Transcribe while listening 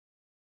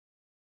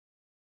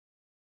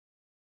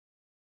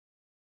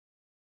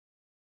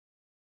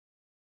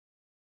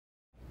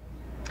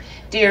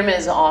Dear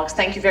Ms. Ox,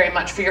 thank you very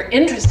much for your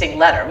interesting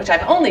letter, which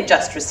I've only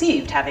just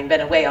received, having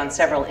been away on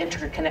several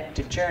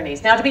interconnected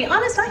journeys. Now, to be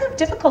honest, I have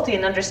difficulty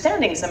in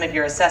understanding some of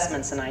your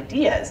assessments and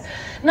ideas,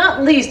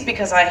 not least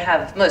because I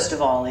have, most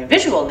of all, a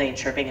visual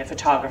nature, being a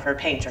photographer,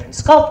 painter, and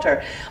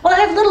sculptor, while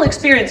I have little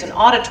experience in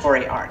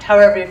auditory art.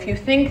 However, if you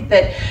think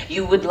that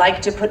you would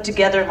like to put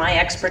together my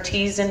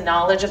expertise and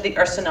knowledge of the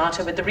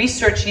Ursonate with the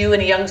research you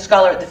and a young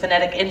scholar at the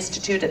Phonetic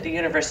Institute at the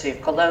University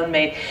of Cologne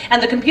made, and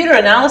the computer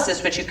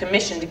analysis which you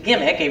commissioned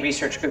Gimmick, a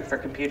research group for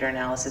computer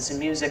analysis and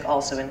music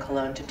also in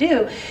Cologne, to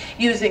do,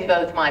 using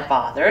both my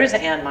father's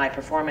and my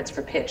performance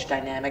for pitch,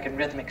 dynamic, and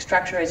rhythmic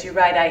structure, as you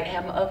write, I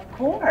am, of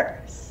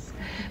course,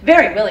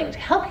 very willing to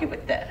help you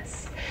with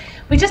this.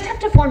 We just have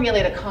to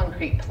formulate a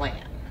concrete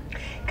plan.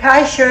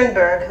 Kai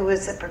Schoenberg, who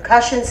was a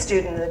percussion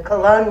student in the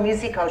Cologne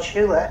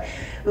Musikhochschule,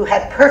 who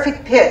had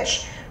perfect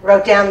pitch,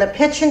 wrote down the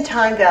pitch and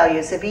time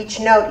values of each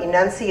note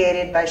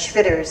enunciated by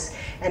Schwitters,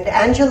 and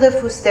Angela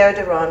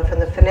Fuster-Deron from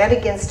the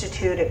Phonetic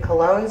Institute at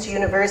Cologne's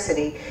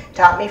University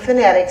taught me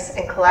phonetics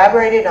and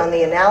collaborated on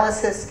the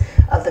analysis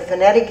of the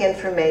phonetic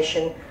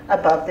information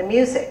above the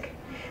music.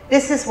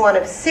 This is one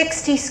of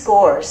 60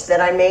 scores that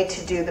I made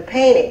to do the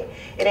painting.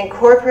 It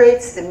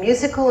incorporates the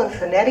musical and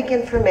phonetic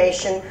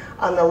information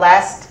on the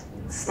last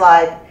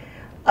slide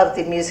of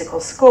the musical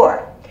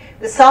score.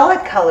 The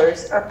solid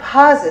colors are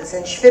pauses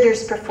in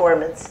Schwitters'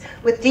 performance,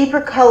 with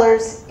deeper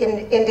colors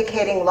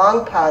indicating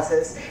long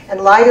pauses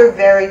and lighter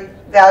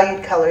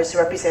valued colors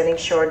representing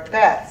short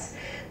breaths.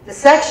 The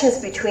sections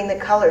between the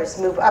colors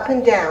move up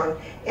and down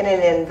in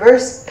an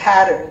inverse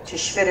pattern to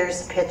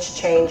Schwitters' pitch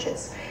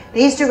changes.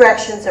 These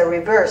directions are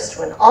reversed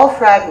when all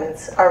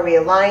fragments are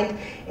realigned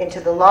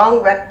into the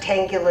long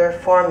rectangular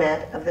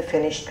format of the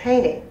finished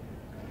painting.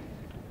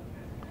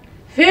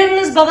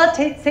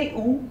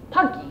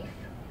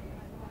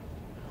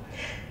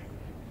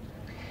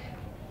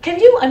 Can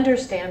you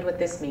understand what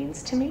this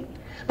means to me?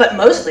 But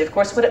mostly, of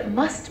course, what it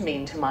must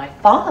mean to my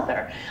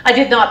father. I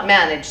did not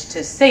manage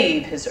to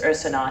save his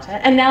Ursonate,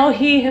 and now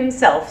he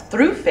himself,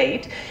 through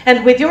fate,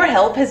 and with your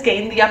help, has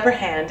gained the upper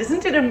hand.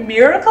 Isn't it a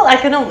miracle? I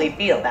can only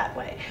feel that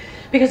way.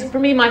 Because for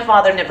me, my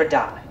father never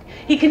died.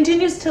 He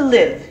continues to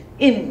live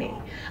in me.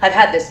 I've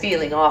had this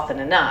feeling often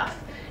enough.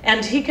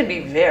 And he can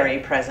be very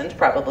present,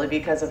 probably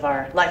because of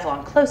our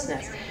lifelong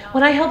closeness.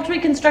 When I helped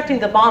reconstructing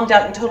the bombed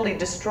out and totally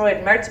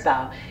destroyed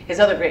Merzbau, his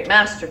other great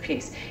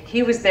masterpiece,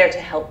 he was there to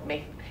help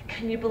me.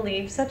 Can you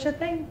believe such a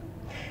thing?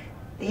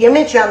 The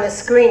image on the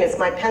screen is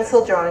my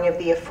pencil drawing of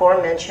the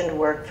aforementioned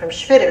work from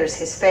Schwitters,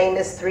 his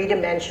famous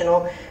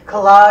three-dimensional,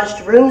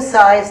 collaged,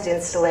 room-sized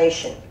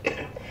installation.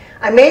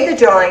 I made the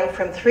drawing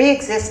from 3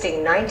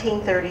 existing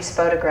 1930s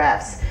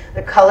photographs.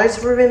 The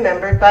colors were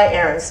remembered by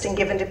Ernst and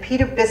given to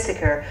Peter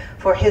Bissiker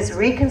for his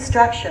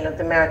reconstruction of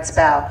the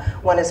Merzbau.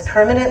 One is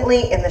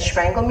permanently in the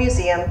Sprengel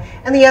Museum,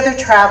 and the other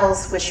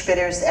travels with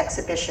Schwitters'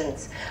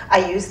 exhibitions.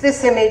 I used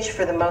this image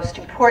for the most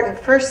important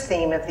first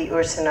theme of the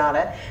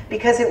Ursonate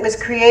because it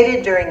was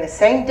created during the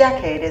same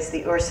decade as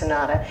the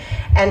Ursonate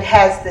and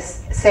has the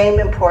same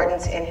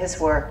importance in his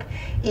work.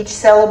 Each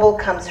syllable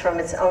comes from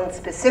its own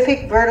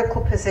specific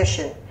vertical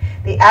position,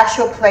 the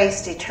actual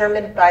place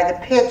determined by the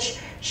pitch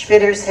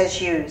Schwitters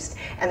has used,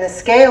 and the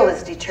scale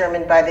is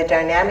determined by the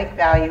dynamic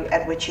value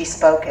at which he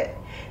spoke it.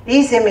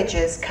 These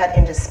images, cut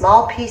into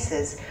small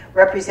pieces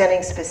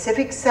representing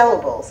specific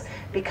syllables,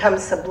 become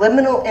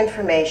subliminal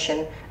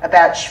information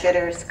about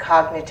Schwitters'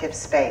 cognitive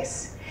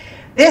space.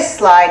 This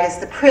slide is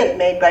the print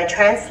made by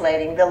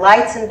translating the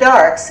lights and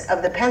darks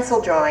of the pencil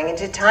drawing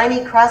into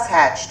tiny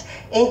cross-hatched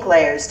ink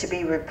layers to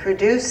be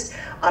reproduced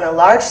on a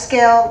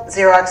large-scale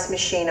Xerox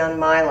machine on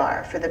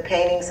Mylar for the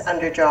painting's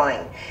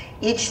underdrawing.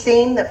 Each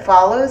theme that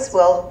follows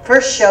will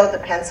first show the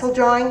pencil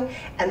drawing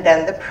and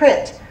then the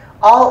print.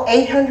 All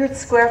 800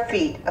 square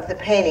feet of the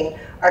painting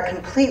are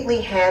completely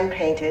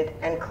hand-painted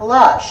and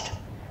collaged.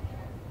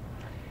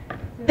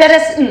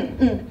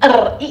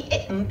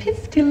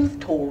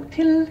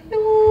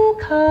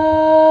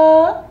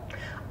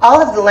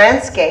 All of the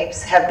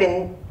landscapes have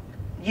been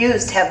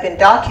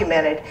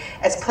documented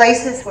as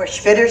places where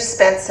Schwitters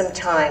spent some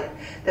time.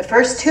 The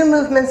first 2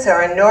 movements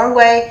are in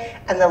Norway,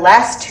 and the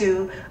last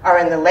 2 are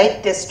in the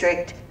Lake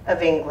District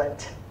of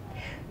England.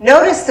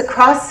 Notice the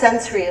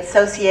cross-sensory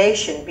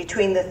association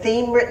between the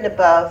theme written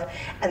above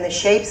and the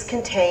shapes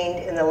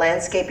contained in the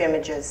landscape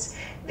images.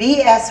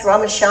 V.S.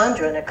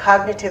 Ramachandran, a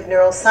cognitive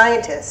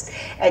neuroscientist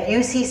at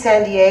UC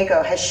San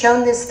Diego, has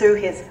shown this through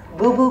his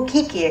Boo-Boo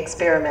Kiki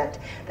experiment,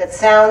 that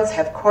sounds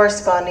have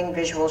corresponding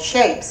visual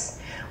shapes.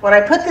 When I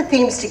put the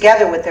themes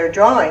together with their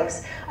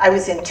drawings, I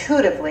was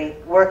intuitively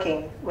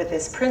working with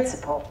this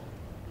principle.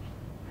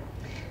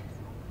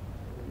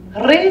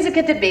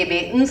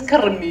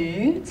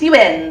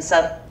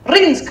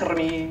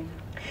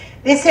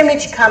 This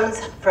image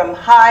comes from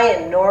high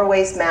in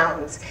Norway's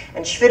mountains,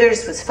 and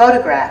Schwitters was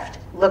photographed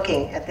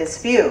looking at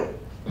this view.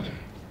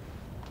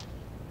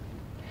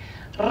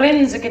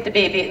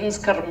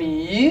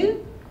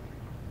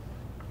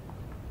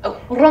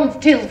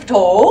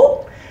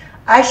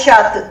 I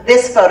shot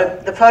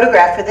the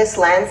photograph for this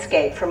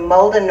landscape from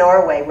Molde,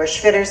 Norway, where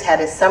Schwitters had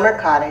his summer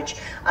cottage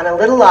on a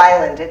little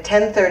island at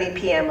 10:30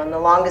 p.m. on the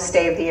longest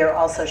day of the year,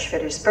 also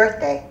Schwitters'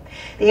 birthday.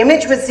 The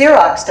image was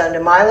Xeroxed onto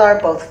Mylar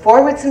both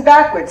forwards and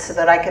backwards so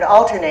that I could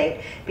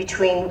alternate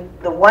between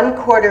the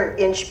 1/4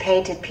 inch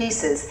painted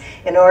pieces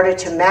in order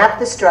to map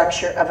the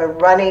structure of a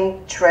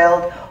running,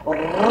 trailed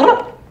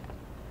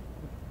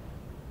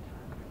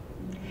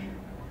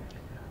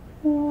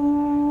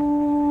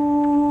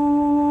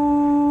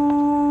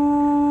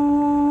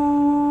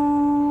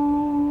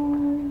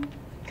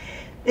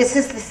This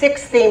is the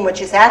sixth theme,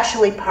 which is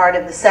actually part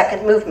of the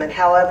second movement.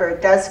 However,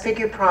 it does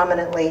figure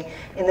prominently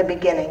in the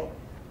beginning.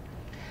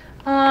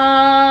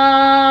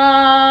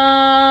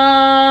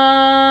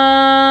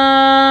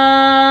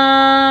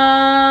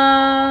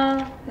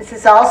 This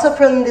is also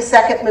from the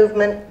second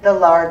movement, the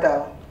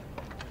Largo.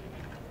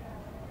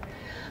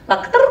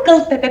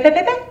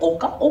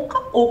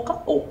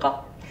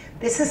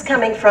 This is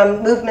coming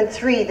from Movement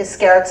 3, the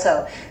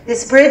Scherzo.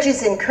 This bridge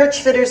is in Kurt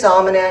Schwitters'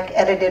 Almanac,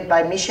 edited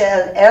by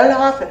Michael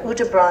Erlhoff and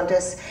Ute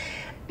Brandes,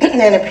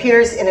 and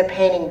appears in a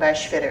painting by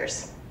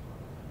Schwitters.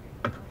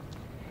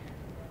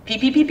 Pee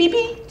pee pee pee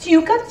pee,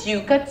 tjuka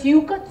tjuka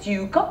tjuka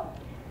tjuka.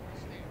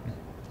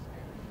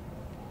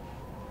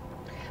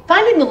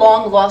 Finding the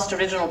long-lost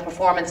original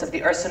performance of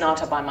the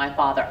Ursonate by my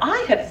father,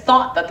 I had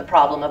thought that the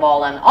problem of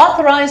all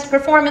unauthorized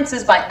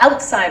performances by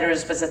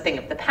outsiders was a thing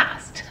of the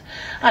past.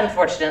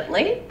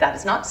 Unfortunately, that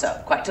is not so.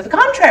 Quite to the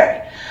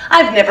contrary.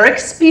 I've never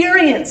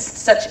experienced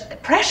such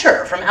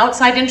pressure from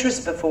outside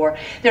interests before.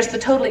 There's the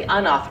totally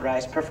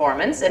unauthorized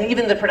performance, and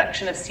even the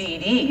production of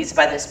CDs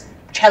by this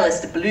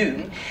cellist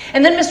Bloom.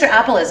 And then Mr.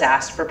 Apple has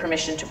asked for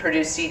permission to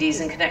produce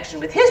CDs in connection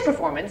with his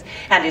performance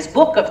and his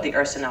book of the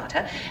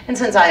Ursonate. And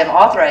since I have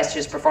authorized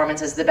his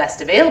performance as the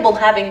best available,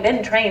 having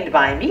been trained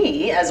by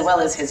me, as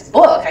well as his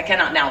book, I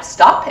cannot now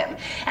stop him.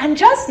 And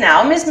just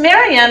now, Miss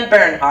Marianne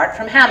Bernhardt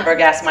from Hamburg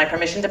asked my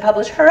permission to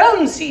publish her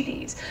own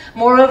CDs.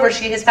 Moreover,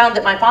 she has found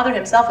that my father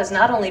himself has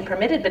not only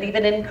permitted, but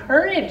even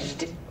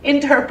encouraged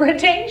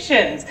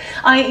interpretations,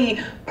 i.e.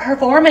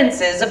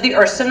 performances of the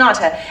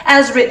Ursonate,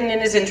 as written in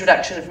his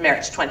introduction of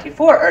March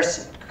 24,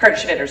 Kurt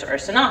Schwitters'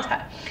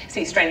 Ursonate.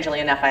 See, strangely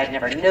enough, I had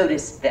never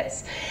noticed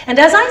this. And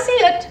as I see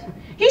it,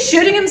 he's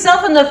shooting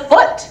himself in the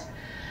foot.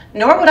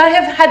 Nor would I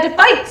have had to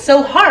fight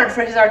so hard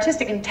for his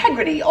artistic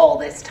integrity all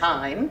this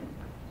time.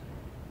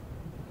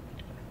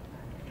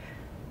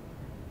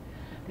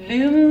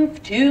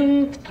 Lumph,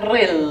 tumph,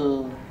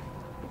 trill.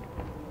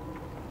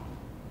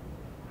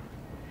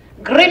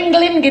 Grim,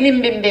 glim,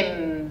 ginim, bim,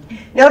 bim.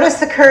 Notice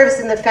the curves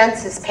in the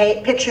fences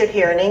pictured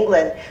here in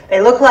England.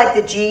 They look like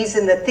the G's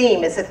in the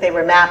theme as if they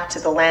were mapped to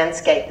the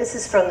landscape. This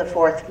is from the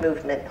fourth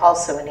movement,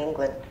 also in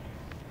England.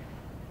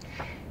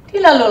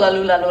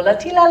 Tila-lola-lula-lola,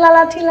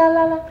 tila-la-la,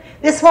 tila-la-la.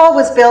 This wall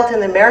was built in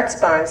the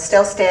Mertzbarn,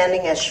 still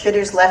standing as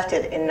Schwitters left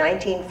it in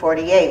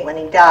 1948 when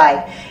he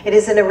died. It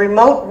is in a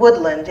remote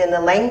woodland in the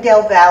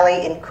Langdale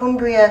Valley in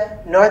Cumbria,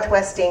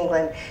 northwest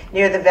England,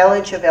 near the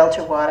village of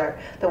Elterwater.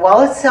 The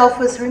wall itself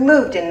was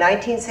removed in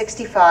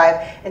 1965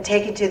 and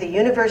taken to the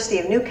University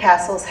of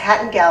Newcastle's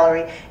Hatton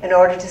Gallery in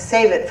order to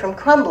save it from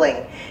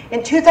crumbling.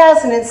 In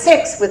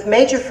 2006, with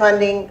major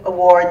funding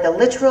award, the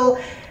Littoral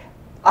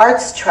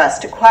Arts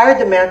Trust acquired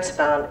the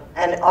Mertzbarn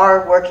and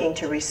are working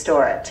to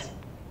restore it.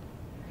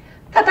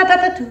 The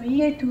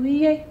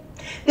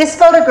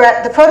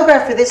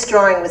photograph for this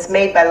drawing was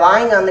made by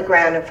lying on the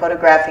ground and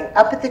photographing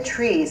up at the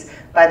trees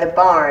by the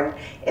barn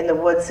in the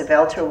woods of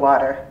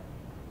Elterwater.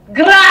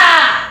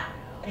 Gra!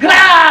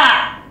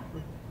 Gra!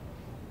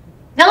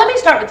 Now let me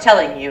start with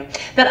telling you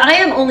that I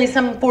am only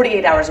some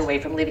 48 hours away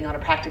from leaving on a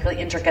practically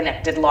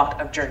interconnected lot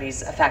of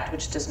journeys, a fact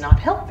which does not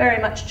help very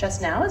much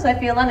just now, as I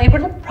feel unable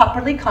to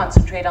properly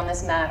concentrate on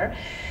this matter.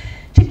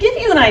 To give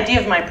you an idea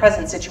of my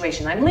present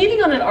situation, I'm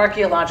leaving on an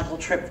archaeological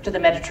trip to the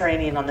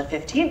Mediterranean on the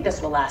 15th.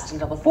 This will last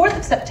until the 4th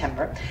of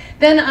September.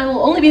 Then I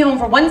will only be home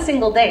for one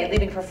single day,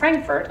 leaving for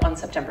Frankfurt on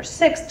September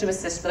 6th to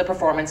assist with the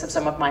performance of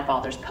some of my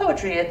father's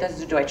poetry at the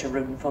Süddeutsche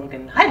Rundfunk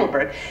in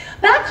Heidelberg.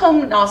 Back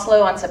home in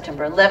Oslo on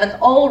September 11th,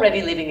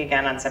 already leaving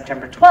again on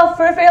September 12th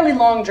for a fairly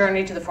long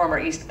journey to the former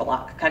East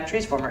Bloc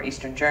countries, former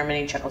Eastern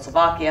Germany,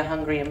 Czechoslovakia,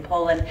 Hungary, and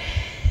Poland.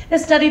 The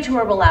study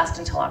tour will last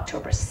until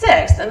October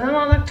 6th, and then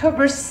on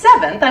October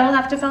 7th, I will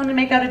have to phone and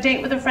make out a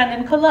date with a friend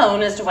in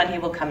Cologne as to when he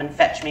will come and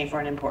fetch me for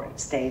an important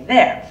stay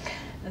there.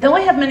 Though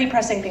I have many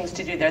pressing things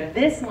to do there,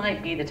 this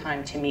might be the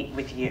time to meet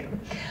with you.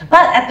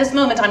 But at this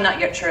moment, I'm not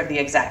yet sure of the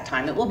exact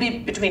time. It will be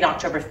between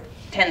October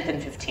 10th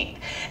and 15th.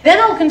 Then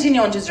I'll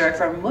continue on to Zurich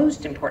for a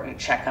most important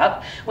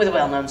checkup with a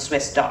well-known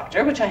Swiss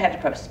doctor, which I had to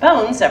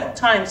postpone several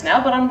times now,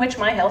 but on which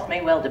my health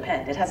may well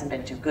depend. It hasn't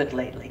been too good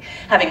lately,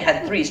 having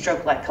had 3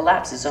 stroke-like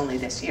collapses only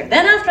this year.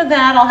 Then after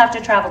that, I'll have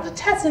to travel to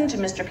Tessen to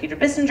Mr. Peter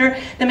Bissinger,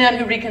 the man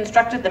who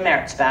reconstructed the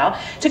Merzbau,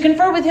 to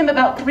confer with him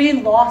about 3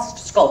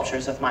 lost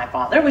sculptures of my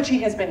father, which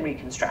he has been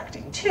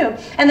reconstructing too.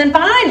 And then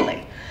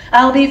finally,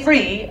 I'll be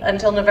free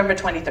until November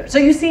 23rd. So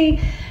you see,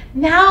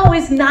 now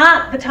is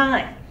not the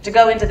time to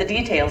go into the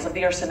details of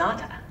the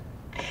Ursonate.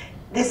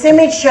 This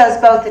image shows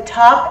both the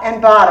top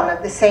and bottom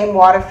of the same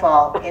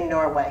waterfall in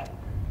Norway.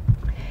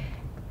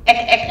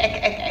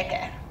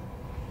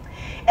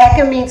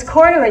 Ecke means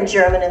corner in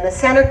German, and the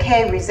center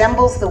K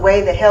resembles the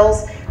way the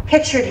hills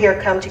pictured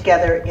here come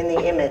together in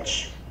the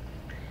image.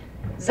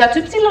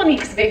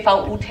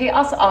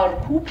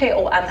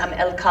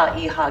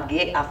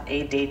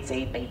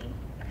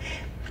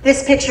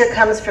 This picture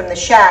comes from the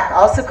shack,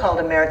 also called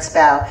a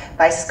Merzbau,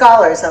 by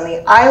scholars on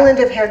the island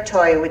of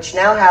Hertoy, which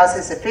now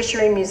houses a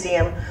fishery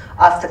museum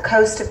off the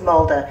coast of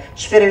Molde.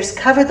 Schwitters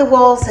covered the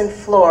walls and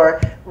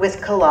floor with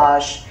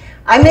collage.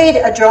 I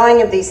made a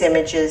drawing of these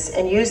images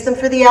and used them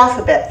for the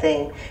alphabet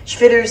theme.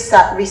 Schwitters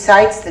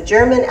recites the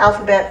German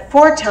alphabet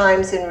 4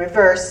 times in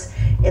reverse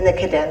in the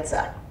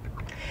cadenza.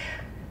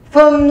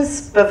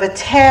 Fums,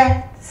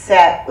 bevete,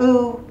 sa,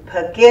 u,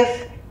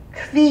 pagif,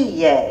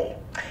 kviye.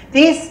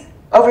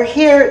 Over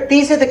here,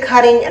 these are the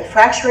cutting and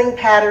fracturing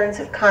patterns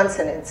of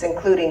consonants,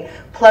 including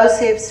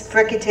plosives,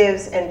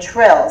 fricatives, and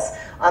trills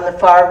on the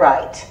far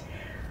right.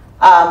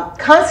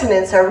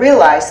 Consonants are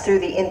realized through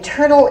the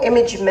internal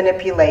image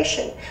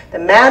manipulation. The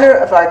manner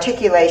of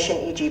articulation,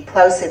 e.g.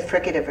 plosive,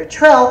 fricative, or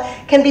trill,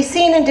 can be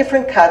seen in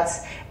different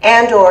cuts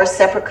and/or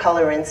separate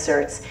color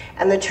inserts,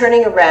 and the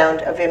turning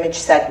around of image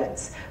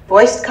segments.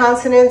 Voiced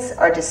consonants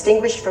are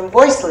distinguished from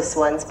voiceless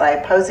ones by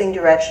opposing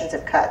directions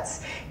of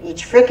cuts.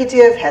 Each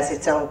fricative has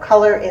its own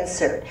color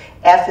insert.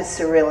 F is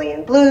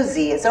cerulean blue,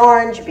 Z is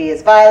orange, B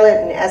is violet,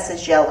 and S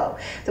is yellow.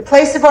 The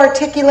place of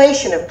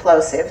articulation of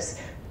plosives,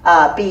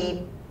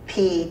 B,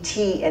 P,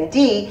 T, and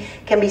D,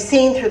 can be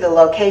seen through the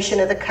location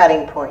of the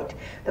cutting point.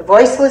 The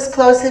voiceless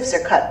plosives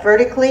are cut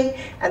vertically,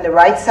 and the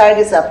right side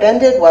is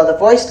upended, while the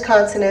voiced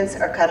consonants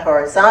are cut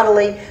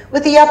horizontally,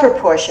 with the upper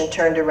portion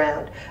turned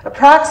around.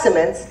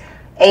 Approximants,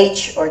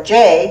 H or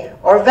J,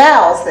 or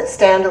vowels that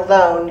stand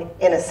alone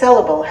in a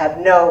syllable have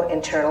no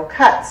internal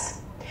cuts.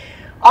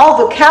 All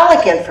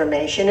vocalic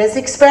information is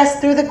expressed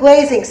through the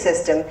glazing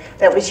system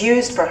that was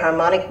used for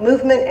harmonic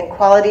movement and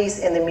qualities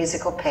in the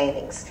musical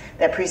paintings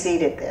that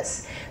preceded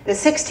this. The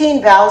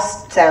 16 vowel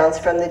sounds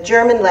from the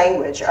German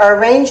language are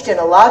arranged in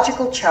a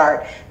logical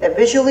chart that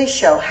visually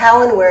show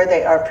how and where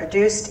they are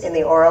produced in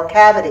the oral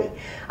cavity.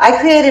 I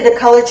created a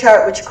color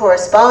chart which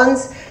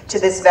corresponds to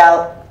this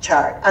vowel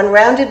chart.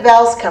 Unrounded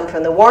vowels come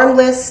from the warm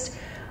list,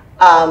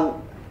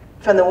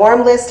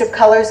 of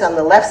colors on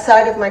the left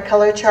side of my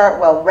color chart,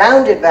 while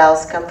rounded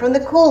vowels come from the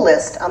cool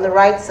list on the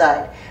right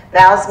side.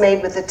 Vowels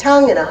made with the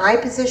tongue in a high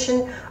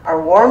position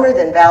are warmer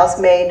than vowels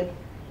made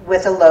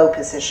with a low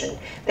position.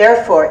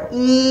 Therefore,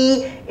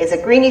 E is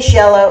a greenish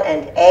yellow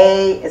and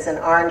A is an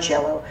orange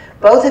yellow.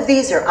 Both of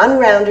these are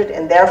unrounded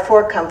and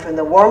therefore come from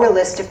the warmer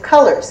list of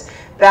colors.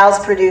 Vowels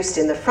produced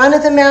in the front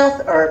of the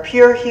mouth are a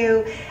pure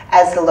hue.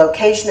 As the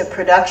location of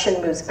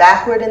production moves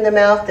backward in the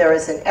mouth, there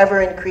is an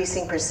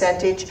ever-increasing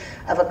percentage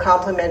of a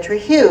complementary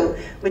hue,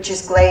 which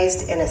is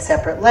glazed in a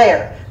separate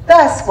layer.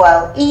 Thus,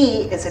 while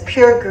E is a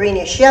pure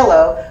greenish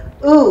yellow,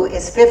 U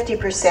is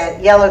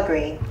 50%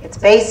 yellow-green, its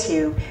base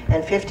hue,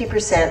 and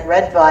 50%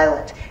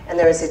 red-violet. And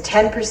there is a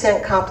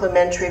 10%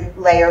 complementary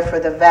layer for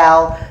the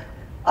vowel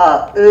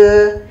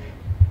U,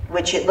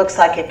 which it looks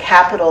like a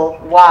capital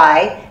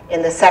Y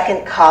in the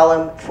second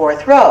column,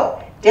 4th row.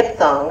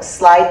 Diphthongs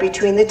slide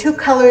between the two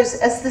colors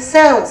as the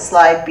sounds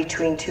slide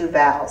between two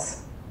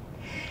vowels.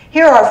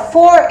 Here are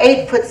 4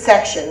 8-foot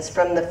sections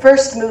from the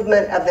first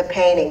movement of the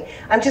painting.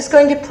 I'm just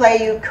going to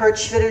play you Kurt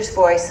Schwitter's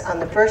voice on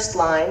the first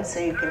line so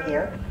you can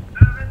hear.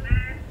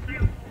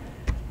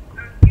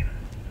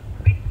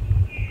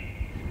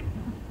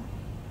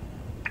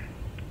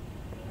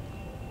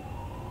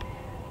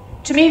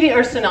 To me, the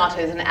Ursonate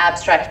is an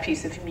abstract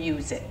piece of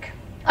music.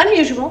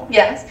 Unusual,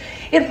 yes.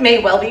 It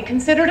may well be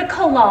considered a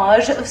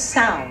collage of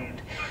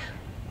sound.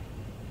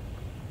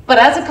 But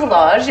as a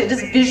collage, it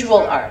is visual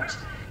art.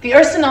 The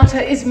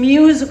Ursonate is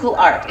musical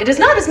art. It is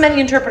not, as many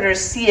interpreters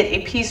see it,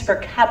 a piece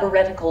for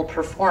cabaretical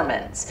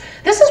performance.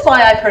 This is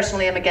why I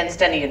personally am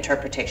against any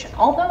interpretation,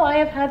 although I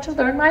have had to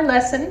learn my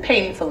lesson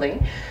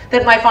painfully,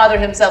 that my father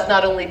himself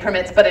not only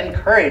permits but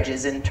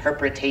encourages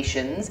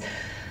interpretations.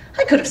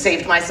 I could have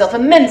saved myself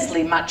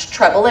immensely much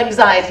trouble,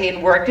 anxiety,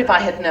 and work if I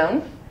had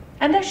known.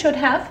 And I should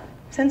have,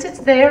 since it's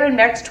there in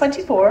Merz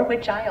 24,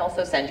 which I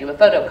also send you a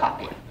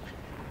photocopy.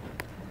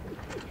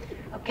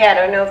 Okay, I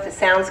don't know if the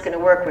sound's going to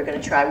work. We're going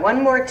to try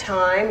one more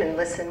time and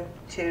listen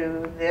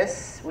to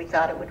this. We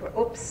thought it would work.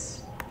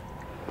 Oops.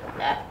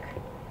 Back.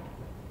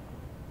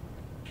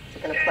 Is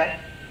it going to play?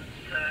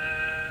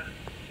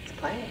 It's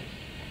playing.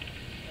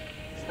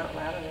 It's not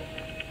loud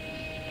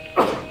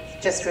enough.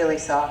 It's just really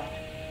soft.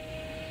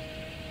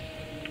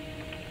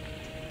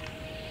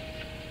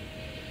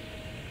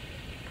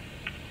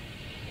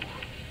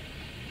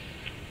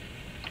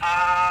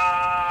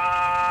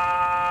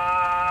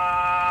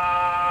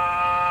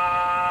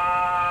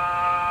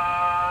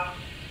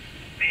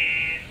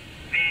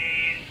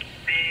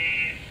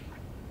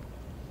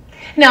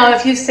 Now,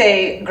 if you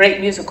say great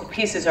musical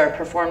pieces are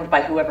performed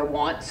by whoever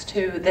wants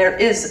to, there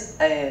is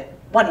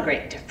one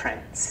great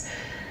difference.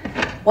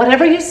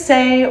 Whatever you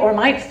say or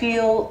might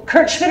feel,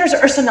 Kurt Schwitter's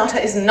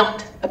Ursonate is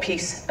not a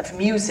piece of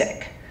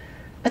music,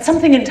 but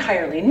something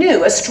entirely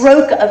new, a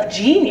stroke of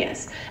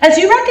genius, as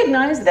you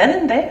recognize then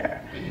and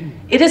there.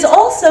 It is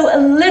also a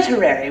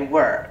literary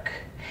work,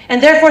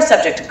 and therefore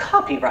subject to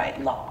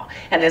copyright law.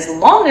 And as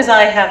long as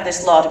I have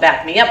this law to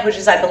back me up, which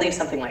is, I believe,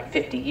 something like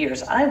 50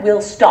 years, I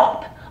will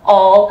stop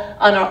all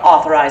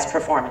unauthorized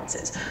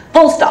performances.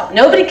 Full stop.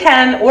 Nobody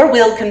can or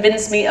will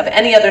convince me of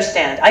any other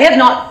stand. I have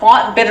not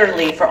fought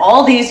bitterly for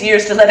all these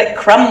years to let it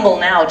crumble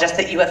now just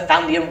that you have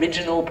found the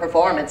original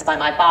performance by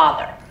my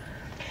father.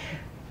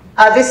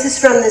 This is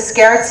from the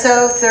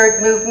Scherzo,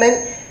 third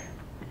movement,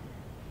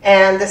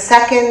 and the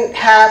second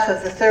half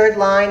of the third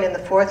line and the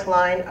fourth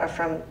line are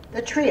from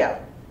the trio.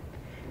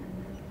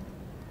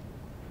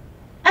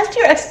 As to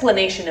your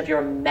explanation of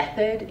your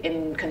method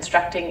in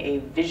constructing a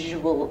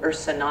visual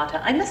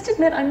Ursonate, I must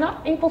admit I'm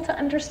not able to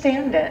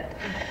understand it.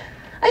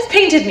 I've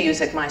painted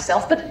music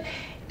myself, but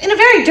in a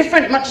very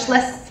different, much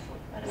less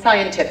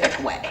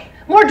scientific way.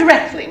 More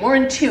directly, more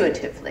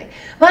intuitively.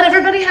 But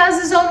everybody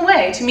has his own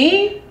way. To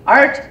me,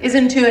 art is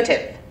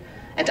intuitive.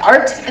 And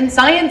art and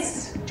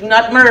science do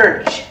not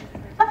merge.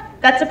 But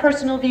that's a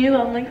personal view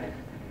only.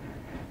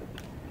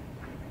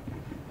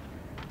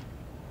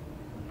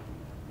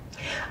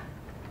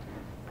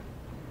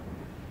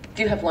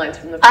 Do you have lines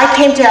from the... I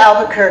came to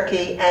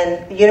Albuquerque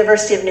and the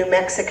University of New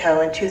Mexico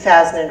in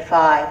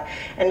 2005,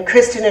 and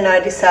Kristin and I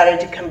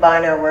decided to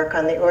combine our work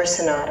on the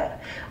Ursonate.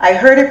 I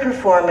heard her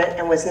perform it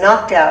and was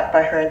knocked out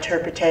by her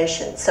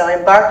interpretation, so I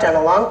embarked on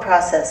a long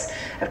process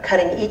of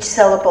cutting each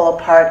syllable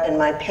apart in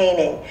my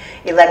painting,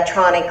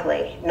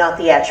 electronically, not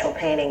the actual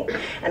painting.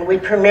 And we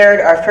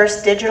premiered our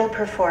first digital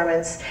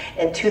performance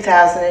in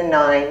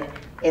 2009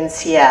 in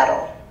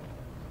Seattle.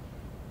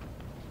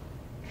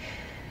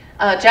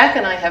 Jack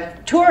and I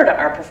have toured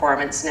our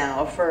performance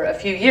now for a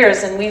few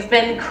years, and we've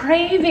been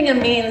craving a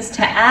means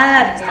to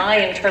add my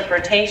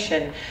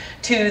interpretation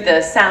to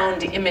the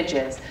sound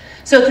images.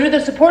 So through the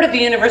support of the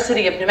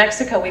University of New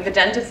Mexico, we've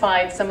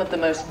identified some of the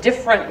most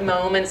different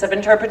moments of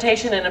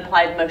interpretation and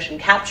applied motion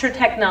capture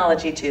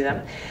technology to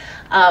them.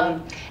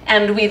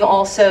 And we've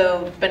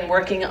also been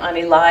working on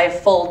a live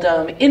full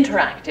dome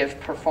interactive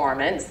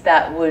performance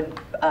that would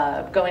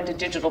go into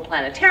digital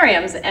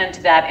planetariums, and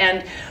to that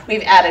end,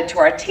 we've added to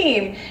our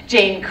team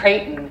Jane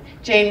Creighton.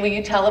 Jane, will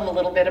you tell them a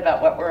little bit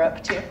about what we're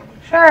up to?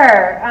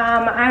 Sure.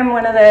 I'm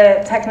one of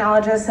the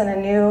technologists and a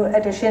new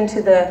addition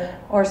to the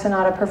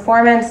Ursonate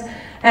performance.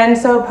 And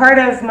so part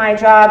of my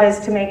job is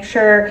to make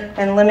sure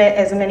and limit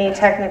as many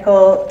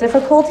technical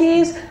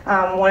difficulties.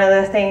 One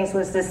of the things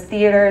was this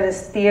theater.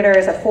 This theater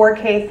is a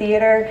 4K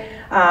theater.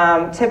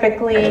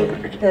 Typically,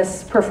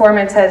 this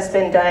performance has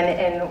been done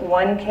in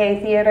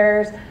 1K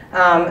theaters.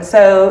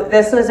 So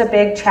this was a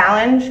big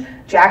challenge.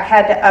 Jack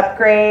had to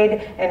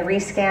upgrade and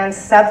rescan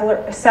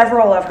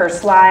several of her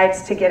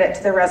slides to get it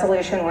to the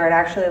resolution where it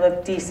actually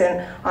looked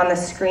decent on the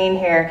screen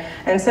here.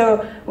 And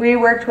so we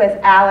worked with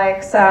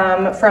Alex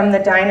from the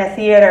Dyna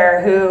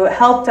Theater, who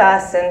helped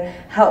us and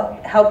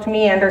helped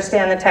me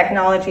understand the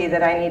technology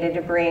that I needed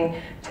to bring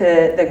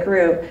to the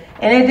group.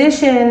 In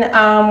addition,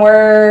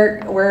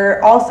 we're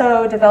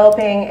also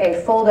developing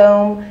a full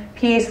dome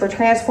piece. We're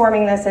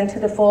transforming this into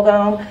the full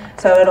dome,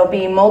 so it'll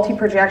be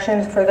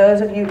multi-projections. For those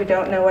of you who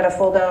don't know what a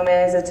full dome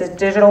is, it's a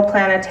digital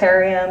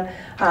planetarium.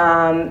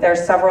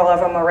 There's several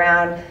of them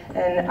around,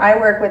 and I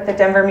work with the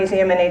Denver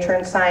Museum of Nature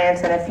and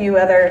Science and a few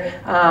other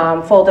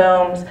full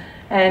domes,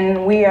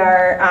 and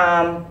we're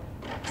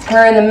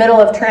in the middle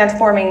of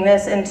transforming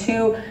this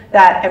into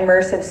that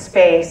immersive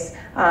space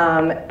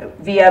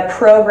via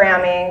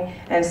programming.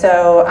 And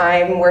so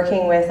I'm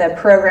working with a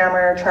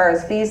programmer,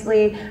 Charles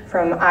Beasley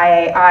from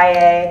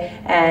IAIA,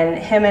 and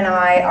him and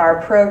I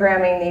are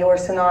programming the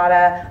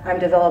Ursonate. I'm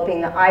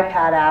developing the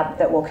iPad app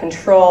that will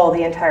control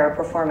the entire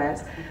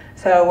performance.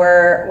 So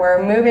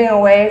we're moving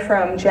away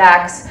from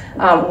Jack's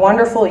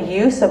wonderful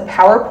use of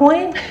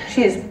PowerPoint.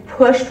 She has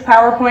pushed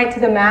PowerPoint to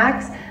the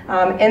max.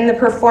 In the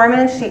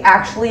performance, she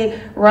actually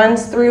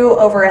runs through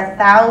over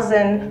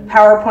 1,000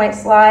 PowerPoint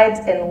slides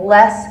in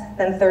less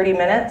than 30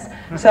 minutes.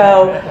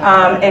 So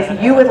if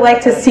you would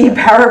like to see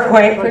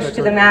PowerPoint pushed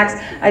to the max,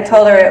 I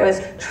told her it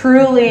was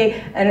truly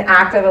an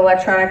act of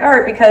electronic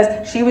art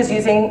because she was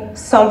using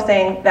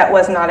something that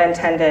was not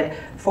intended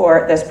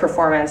for this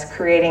performance,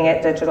 creating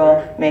it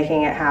digital,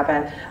 making it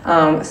happen.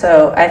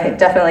 So I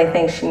definitely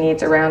think she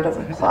needs a round of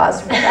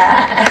applause for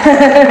that.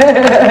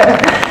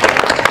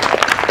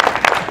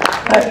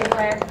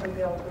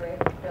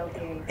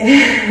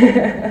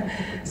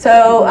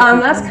 So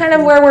that's kind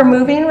of where we're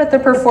moving with the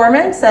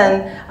performance,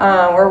 and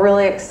we're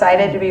really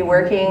excited to be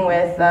working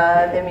with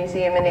the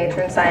Museum of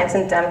Nature and Science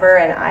in Denver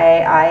and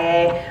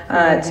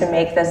IAIA to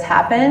make this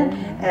happen.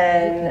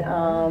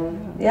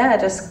 And yeah,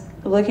 just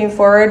looking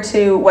forward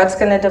to what's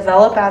going to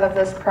develop out of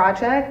this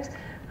project.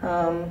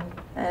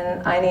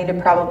 And I need to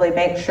probably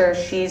make sure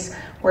she's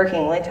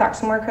working. Will you talk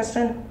some more,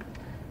 Kristin?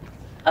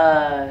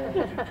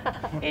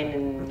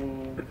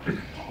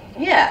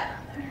 Yeah.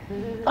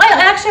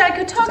 I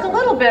could talk a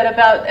little bit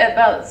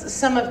about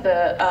some of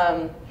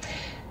the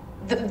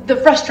the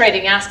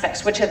frustrating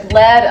aspects which have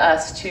led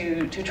us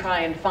to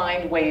try and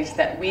find ways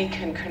that we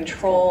can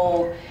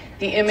control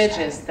the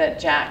images that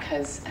Jack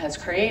has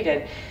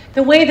created.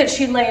 The way that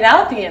she laid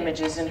out the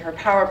images in her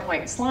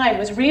PowerPoint slide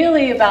was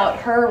really about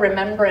her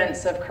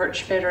remembrance of Kurt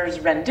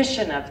Schwitters'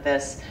 rendition of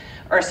this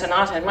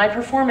Ursonate, and my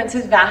performance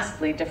is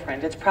vastly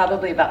different. It's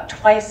probably about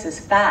twice as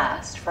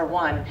fast, for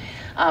one.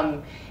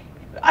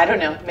 I don't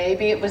know,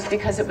 maybe it was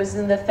because it was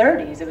in the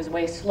 30s, it was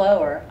way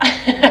slower.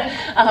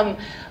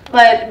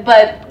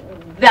 But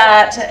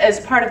that, as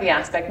part of the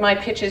aspect, my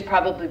pitches,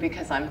 probably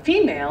because I'm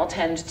female,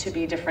 tend to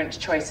be different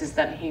choices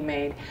than he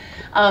made.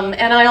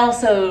 And I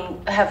also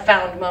have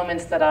found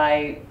moments that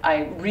I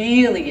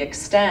really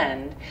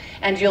extend,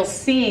 and you'll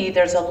see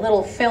there's a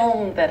little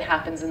film that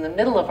happens in the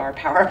middle of our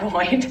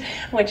PowerPoint,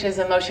 which is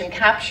a motion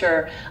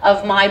capture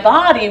of my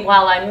body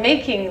while I'm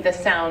making the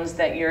sounds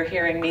that you're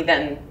hearing me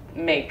then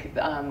make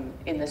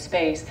in the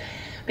space.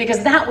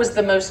 Because that was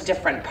the most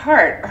different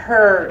part.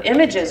 Her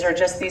images are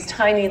just these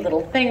tiny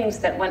little things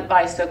that went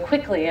by so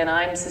quickly, and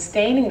I'm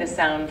sustaining the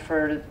sound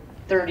for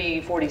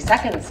 30, 40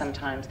 seconds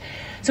sometimes.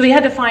 So we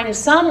had to find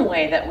some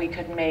way that we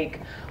could make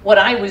what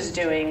I was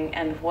doing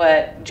and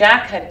what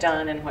Jack had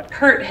done and what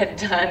Kurt had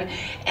done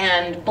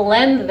and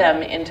blend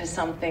them into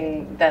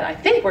something that I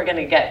think we're going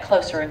to get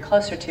closer and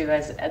closer to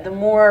as the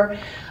more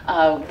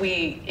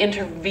we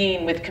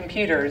intervene with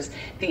computers,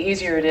 the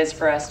easier it is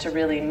for us to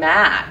really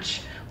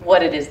match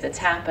what it is that's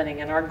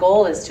happening. And our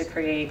goal is to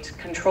create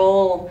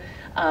control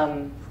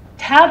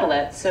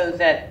tablets so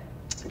that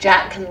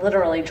Jack can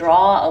literally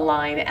draw a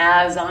line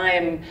as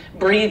I'm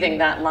breathing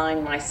that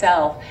line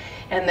myself,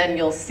 and then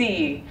you'll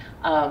see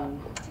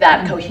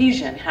that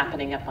cohesion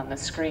happening up on the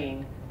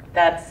screen.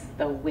 That's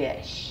the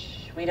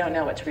wish. We don't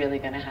know what's really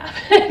going to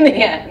happen in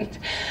the end.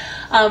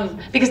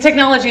 Because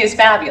technology is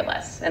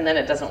fabulous, and then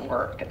it doesn't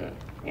work, and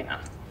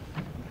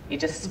you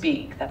just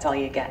speak. That's all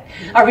you get.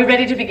 Are we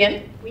ready to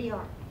begin? We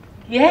are.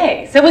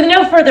 Yay! So with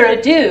no further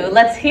ado,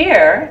 let's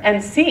hear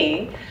and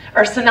see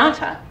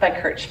Ursonate by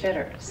Kurt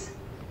Schwitters.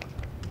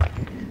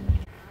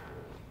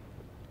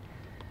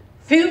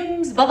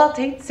 Fumes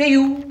bavatet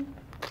seu,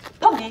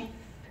 pogif,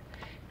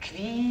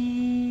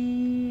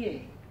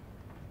 kvie.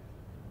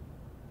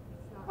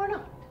 Or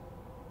not.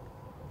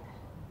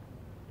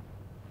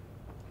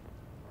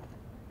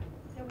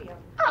 There we are.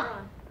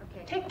 Ah,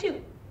 okay. take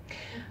two.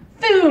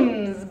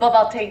 Fumes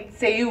bavatet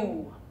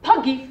seu,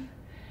 pogif,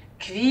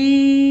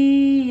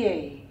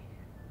 kvie.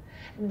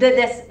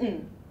 Dedes.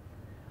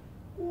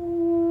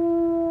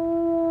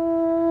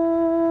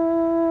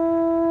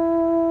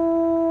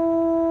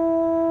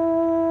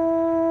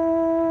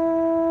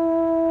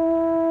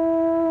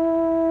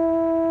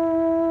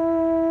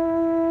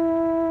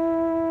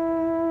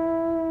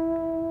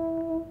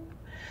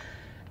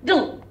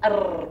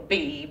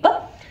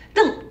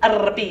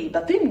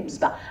 Arbiba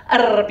fumsba,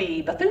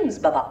 arbiba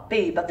fumsba, baba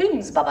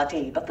fumsba,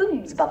 teba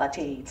fumsba,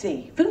 te,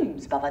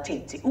 fumsba,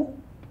 te, oo.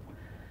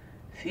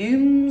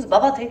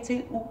 Fumsba, te,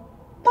 oo,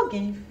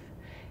 pogif,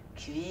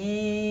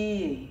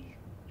 kvi.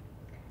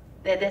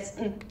 Dedes,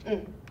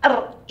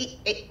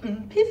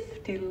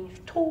 pif, til,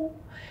 to,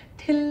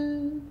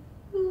 til,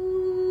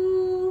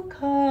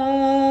 ka.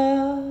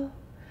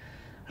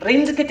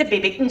 Rinskete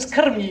bebekens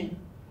karmu,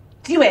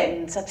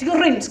 tiwensa,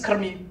 tirins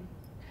karmu.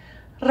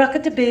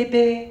 Rakete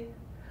bebe.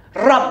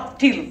 Rab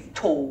til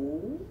to.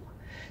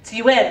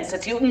 Tiwen sa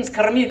tiwens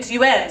karmu,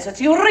 tiwen sa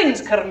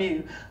tiwrins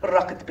karmu.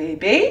 Rocket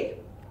baby.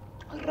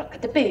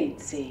 Rocket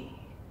baby.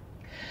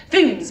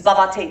 Fumes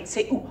babatate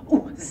se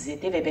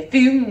zete bebe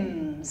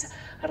fumes.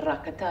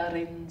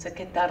 Rakatarin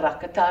zaketa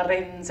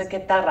rakatarin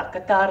zaketa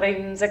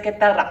rakatarin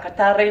zaketa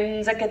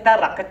rakatarin zaketa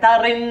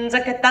rakatarin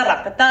zaketa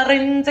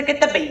rakatarin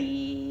zaketa be.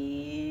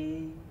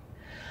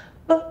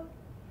 Ba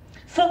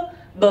fa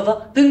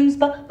bava fumes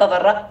ba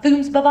bavara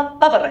fumes bava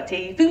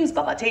bavarate fumes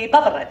bavate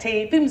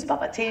bavarate fumes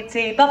bavate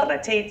te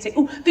bavarate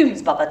te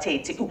fumes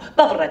bavate te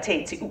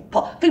bavarate te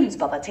pa fumes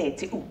bavate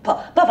te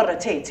pa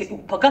bavarate te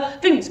upaga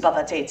fumes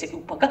bavate te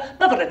upaga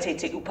bavarate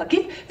te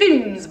upagif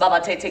fumes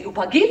bavate te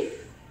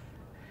upagif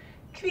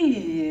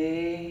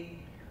kvie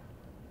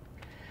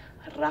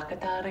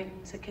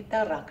rakatarin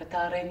zaketa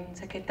rakatarin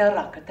zaketa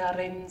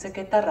rakatarin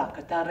zaketa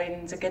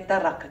rakatarin zaketa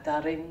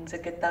rakatarin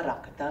zaketa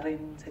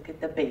rakatarin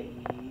zaketa be.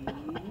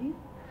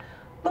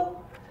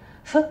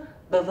 F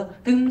bava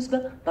fumes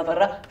ba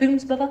bavara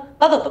fumes bava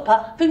bava pa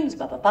fumes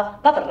bava pa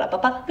bavara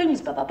pa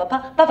fumes bava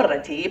pa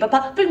bavara te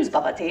ba fumes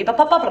bava te ba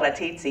bavara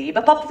te te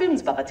ba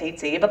fumes bava te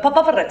te ba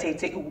bavara te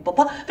te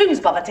pa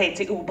fumes bava te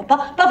te pa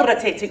bavara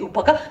te te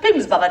upaga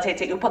fumes bava te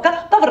te upaga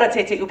bavara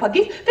te te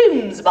upagi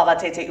fumes bava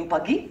te te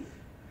upagi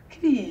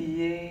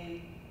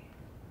kvie.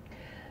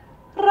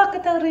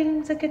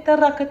 Rakatarin zaketa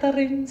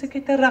rakatarin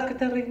zaketa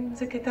rakatarin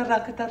zaketa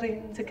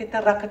rakatarin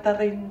zaketa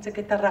rakatarin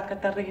zaketa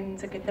rakatarin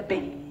zaketa be.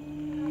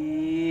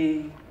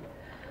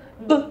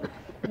 B b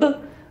b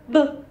b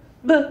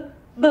b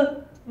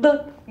b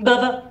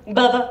bava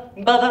bava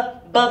bava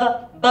bava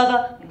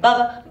bava,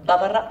 bava,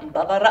 bavara,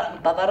 bavara,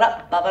 bavara,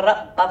 bavara,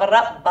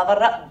 bavara,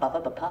 bavara,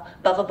 bavabapa,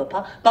 bavabapa,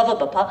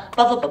 bavabapa,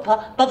 bavabapa,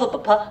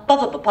 bavabapa,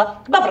 bavabapa,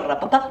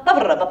 bavarabapa,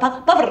 bavarabapa,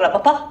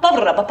 bavarabapa,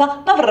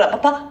 bavarabapa,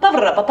 bavarabapa,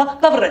 bavarabapa,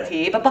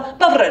 bavarati, papa,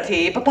 bavarati,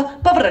 papa,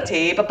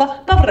 bavarati, papa,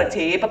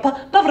 bavarati, papa,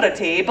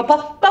 bavarati, papa,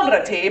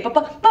 bavarati,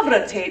 papa,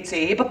 bavarati, papa,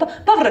 bavarati, papa,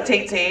 bavarati,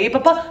 papa,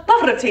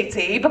 bavarati,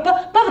 papa,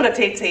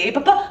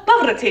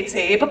 bavarati,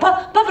 papa,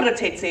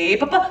 bavarati, papa, bavarati,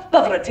 papa,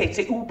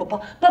 bavarati,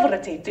 papa,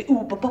 bavarati,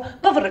 papa,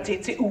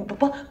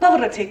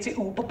 bavarati,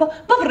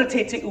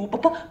 papa, bavarati,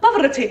 papa,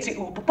 bavarati,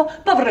 papa,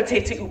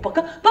 bavarati,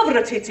 upaka,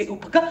 bavarati,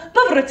 upaka,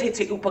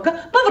 bavarati, upaka,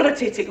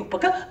 bavarati,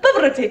 upaka,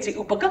 bavarati,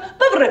 upaka,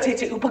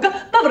 bavarati, upaka,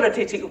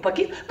 bavarati,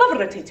 upaki,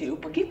 bavarati,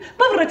 upaki,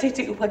 bavarati,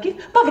 upaki,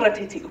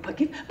 bavarati,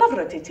 upaki,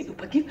 bavarati,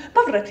 upaki,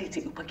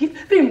 bavarati, upaki,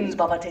 bims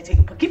bavatati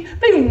upaki,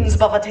 bims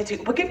bavatati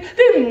upaki,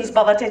 bims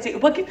bavatati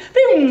upaki,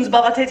 bims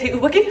bavatati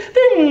upaki,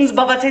 bims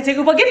bavatati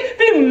upaki,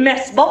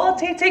 bims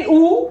bavatati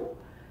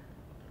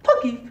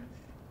upaki.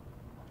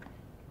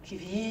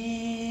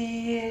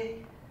 Kvie,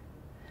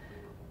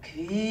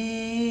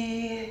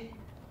 kvie,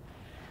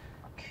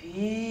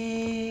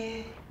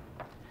 kvie,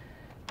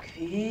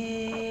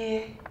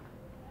 kvie,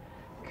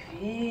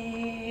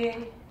 kvie,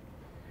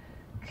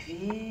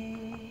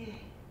 kvie.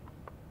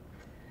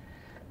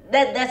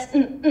 That's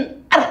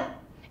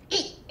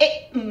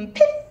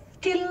piff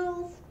till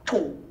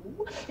toe.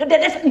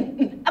 That's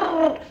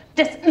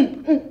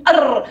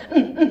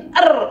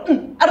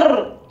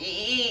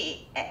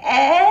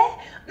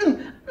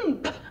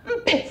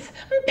piff,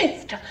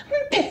 piffed,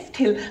 piff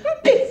till,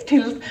 piff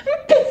till,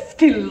 piff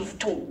till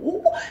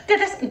toe.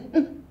 That is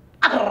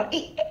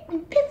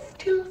piff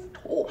till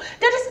toe.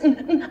 That is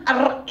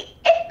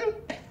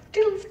piff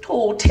till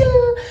toe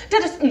till.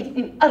 That is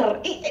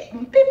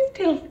piff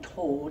till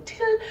toe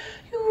till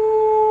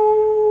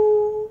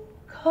you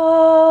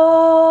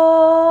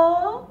come.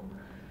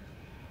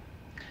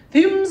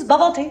 Vims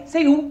bavate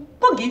say you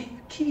pogif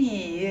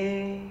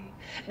kvie.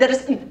 That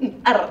is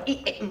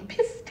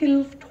piff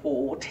till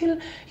toe till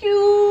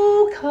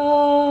you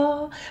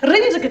come.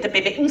 Rings get the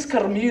baby in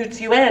skermute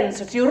you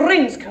answer to your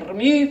rings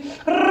kermute.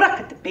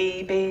 Rock the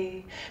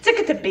baby,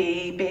 ticket the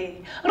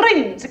baby,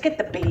 rings get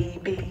the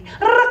baby,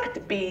 rock the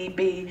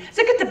baby,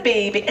 ticket the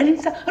baby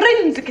answer,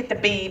 rings get the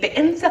baby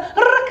answer,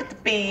 rock the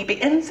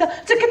baby answer,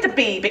 ticket the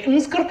baby in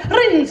sker,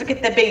 rings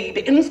get the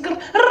baby in sker,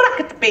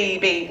 rock the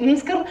baby in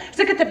sker,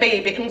 ticket the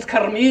baby in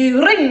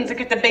skermute, rings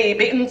get the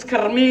baby in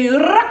skermute,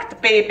 rock the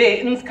baby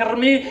in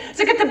skermute,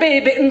 ticket the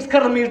baby in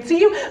skermute to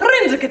you,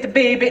 rings get the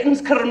baby in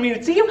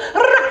skermute to you,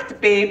 rock the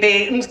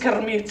baby in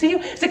skermute to you,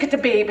 ticket the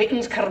baby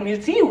in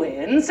skermute to you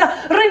answer,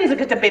 rings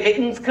get the baby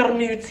in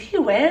skermute to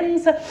you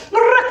answer,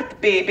 rock the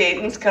baby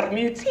in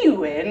skermute to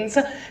you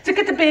answer,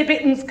 ticket the baby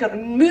in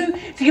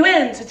skermute to you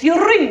answer to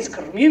your rings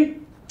skermute.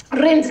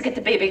 Rins get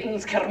the baby in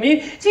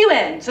skermu, to you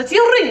answer to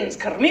your rins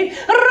skermu,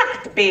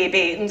 rock the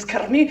baby in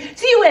skermu,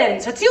 to you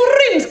answer to your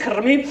rins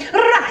skermu,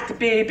 rock the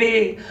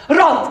baby,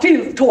 rock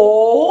till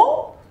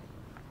toe.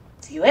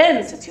 To you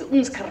answer to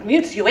your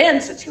skermu, to you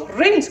answer to your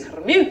rins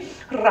skermu,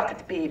 rock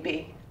the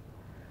baby,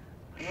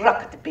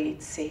 rock the baby,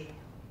 say.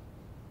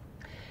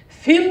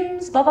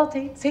 Films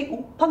bavate, say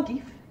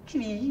upangif,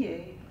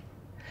 kvie.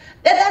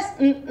 That is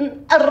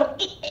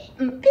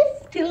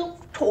piff till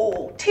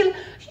toe till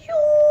you.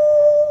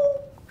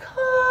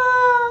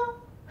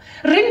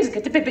 Rings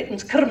get the baby in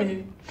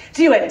skermu.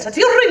 To you answer to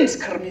your rings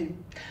skermu.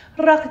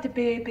 Rock the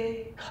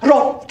baby.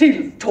 Rock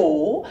till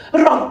toe.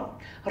 Rum.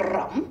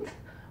 Rump.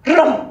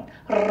 Rum.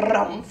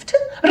 Rumft.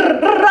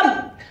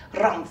 Rum.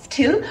 Rumf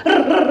till.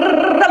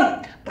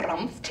 Rum.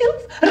 Brumf till.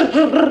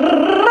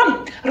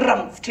 Rum.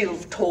 Rumf till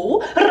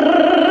toe.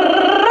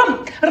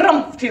 Rum.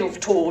 Rumf till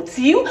toe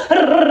to you.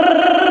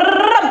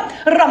 Rum.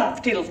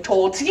 Rumf till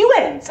toe to you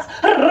answer.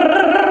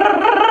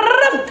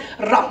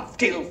 Rump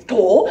till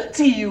toe,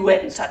 to you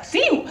answer to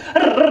you.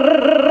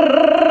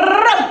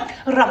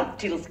 Rump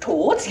till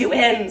toe, to you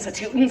answer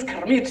to you.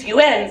 Skermu, to you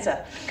answer.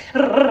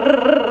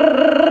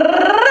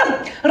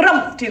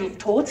 Rump till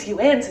toe, to you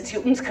answer to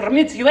you.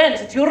 Skermu, to you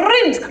answer to you.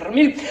 Rin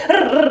skermu.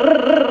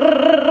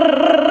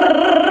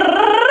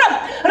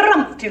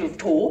 Rump till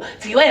toe,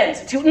 to you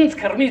answer to you.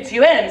 Skermu, to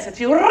you answer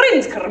to you.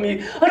 Rin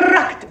skermu.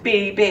 Rock the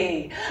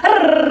baby.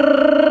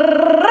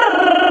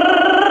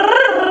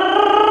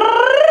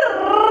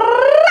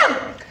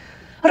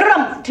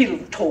 Till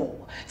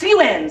toe, to you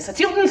answer,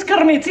 to you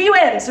skermu, to you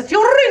answer, to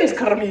you rin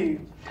skermu.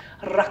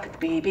 Rock the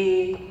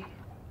baby,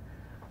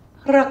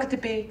 rock the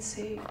baby.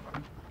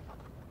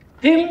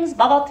 Vims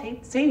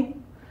bavatate, say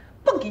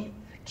buggy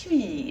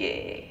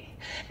kvie.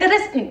 There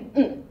is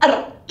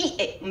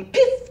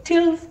piff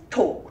till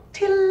toe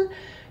till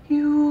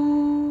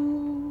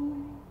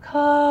you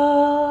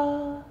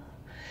come.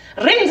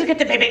 Rings get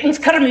the baby in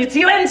skermu, to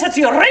you answer, to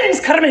your rin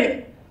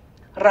skermu.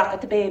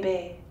 Rock the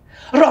baby.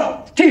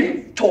 Rum till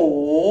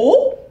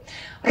toe,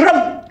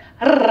 rum,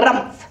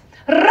 rumph,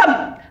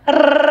 rum,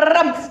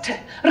 rumpht,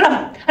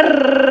 rum,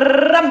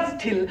 rumph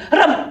till,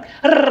 rum,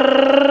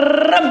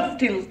 rumph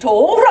till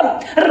toe, rum,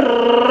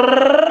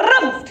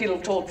 rumph till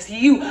tall to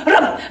you,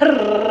 rum,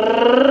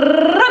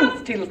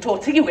 rum, till tall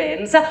to you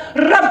ends,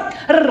 rum,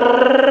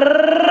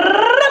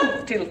 rum,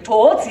 till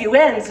tall to you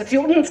ends, at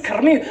you ends,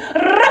 carmu,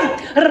 rum,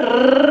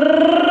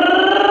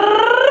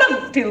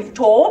 rum, till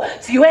tall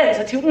to you ends,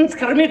 at you ends,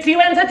 carmu, to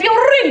you ends, at your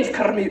rings,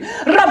 carmu,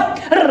 rum,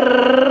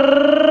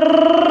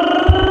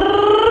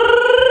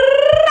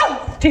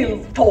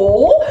 till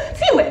tall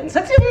to you ends,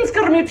 at you ends,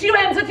 carmu, to you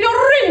ends, at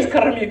your rings,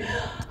 carmu,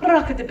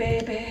 rock the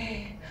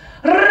baby.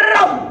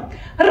 Rum!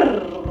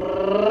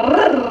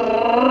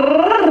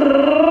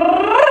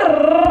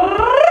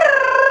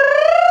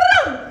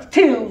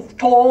 Till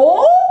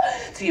tall,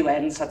 to you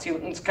ends, at you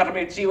ends,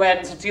 carmu, to you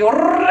ends, at your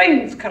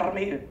rings,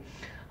 carmu.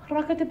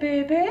 Rock the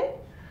baby,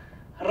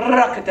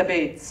 rock the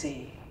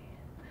baby.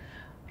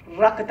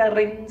 Rock the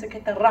rings,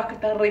 get the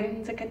rock the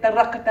rings, get the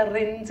rock the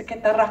rings,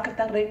 get the rock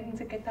the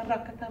rings, get the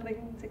rock the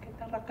rings, get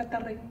the rock the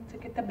rings,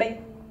 get the bang.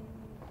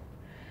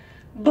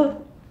 B,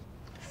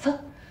 f,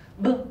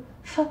 b,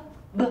 f,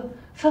 b,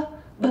 f,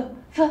 b,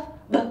 f,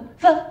 b,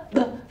 f,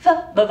 b, f,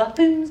 baba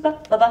thumes ba,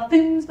 baba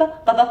thumes ba,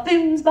 baba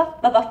thumes ba,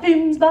 baba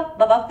thumes ba,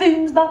 baba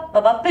thumes ba,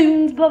 baba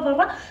thumes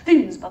baba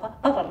thumes baba,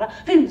 baba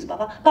thumes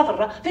baba,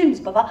 baba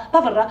thumes baba,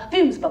 baba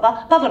thumes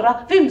baba,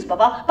 baba thumes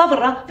baba,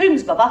 baba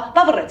thumes baba,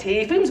 baba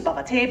te thumes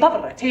baba te,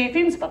 baba te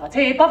thumes baba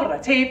te, baba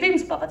te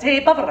thumes baba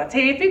te, baba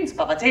te thumes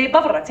baba te,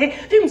 baba te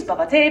thumes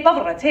baba te,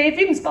 baba te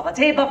thumes baba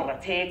te, baba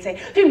te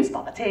thumes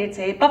baba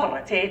te,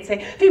 baba te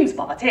thumes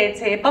baba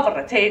te,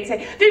 baba te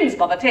thumes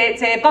baba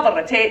te,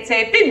 baba te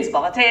thumes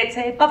baba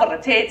te, baba te thumes baba te, baba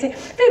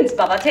te thumes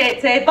baba te,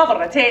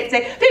 baba te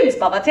thumes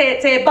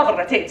baba te, baba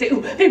te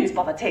thumes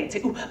baba te,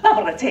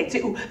 baba te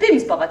thumes baba te, baba te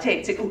thumes baba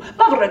te,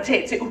 baba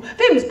te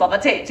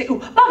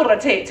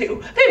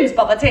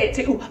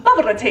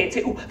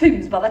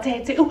thumes baba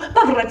te,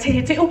 baba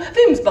te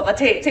thumes baba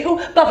te,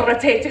 baba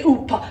te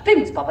upa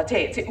thumes baba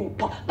te,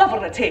 upa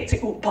baba te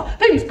upa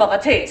thumes baba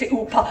te,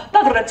 upa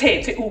baba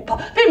te upa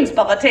thumes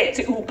baba te,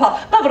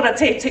 upa baba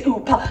te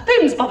upa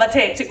thumes baba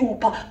te,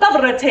 upa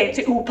baba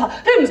te upa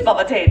thumes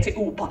baba te,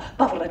 upa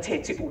baba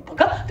te upa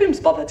ga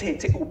thumes baba te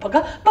upa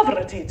ga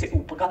baba te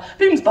upa ga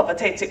thumes baba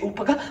te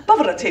upa ga baba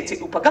te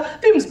upa ga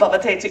thumes baba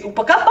te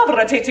upa ga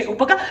baba te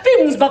upa ga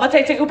thumes baba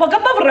te upa ga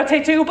baba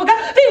te upa ga thumes baba te upa ga baba te upa ga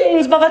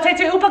thumes baba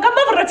te upa ga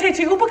baba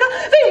te upa ga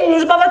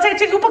thumes baba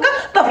te upa ga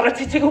baba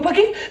te upa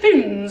ga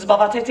thumes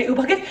baba te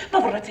upa ga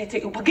baba te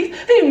upa ga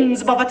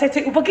thumes baba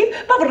te upa ga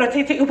baba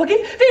te upa ga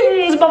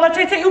thumes baba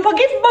te upa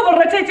ga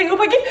baba te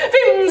upa ga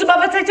thumes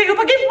baba te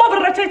upa ga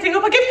baba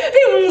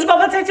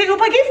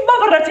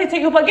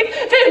te upa ga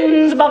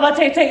thumes baba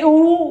te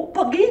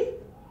upa ga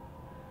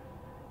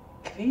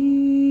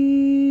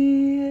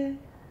Kvie,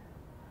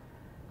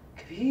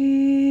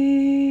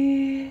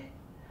 kvie,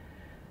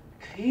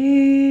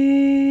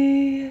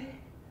 kvie,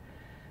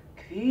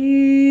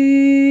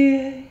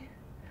 kvie,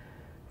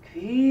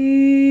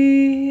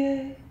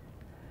 kvie,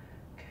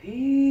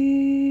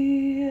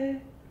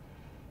 kvie,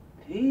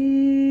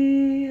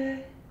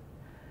 kvie,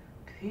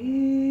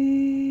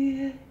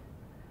 kvie,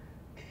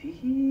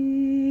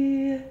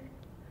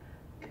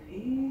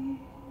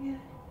 kvie,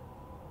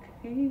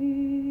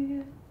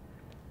 kvie,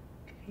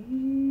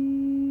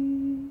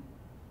 kvie.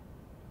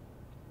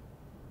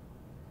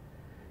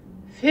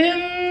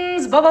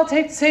 Fims baba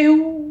tet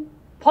seu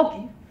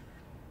poggi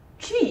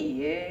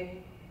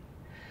kvie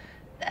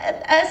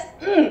as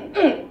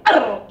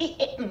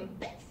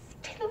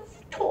till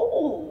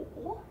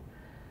to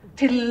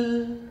till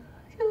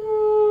you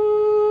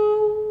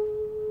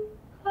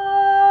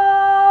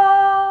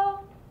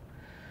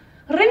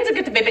rings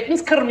get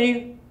bebettens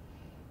karmu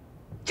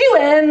tu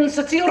ens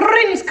at you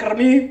rings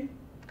karmu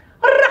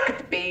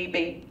rocket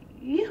baby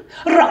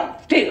run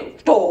till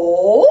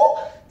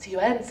to you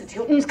ends at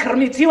you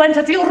karmu you ends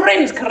at you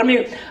rings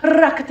karmu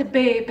rocket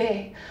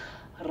baby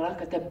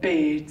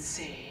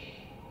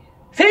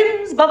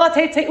Fims baba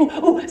tete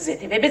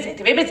zete bebe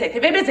fims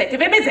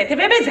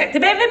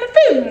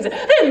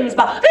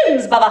baba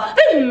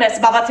fims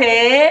baba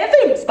te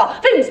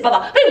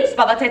fims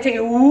baba tete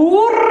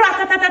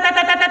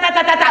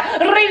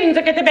rings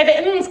get bebe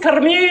ins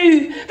karmu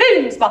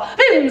fims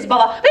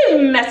baba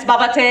fims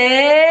baba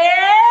te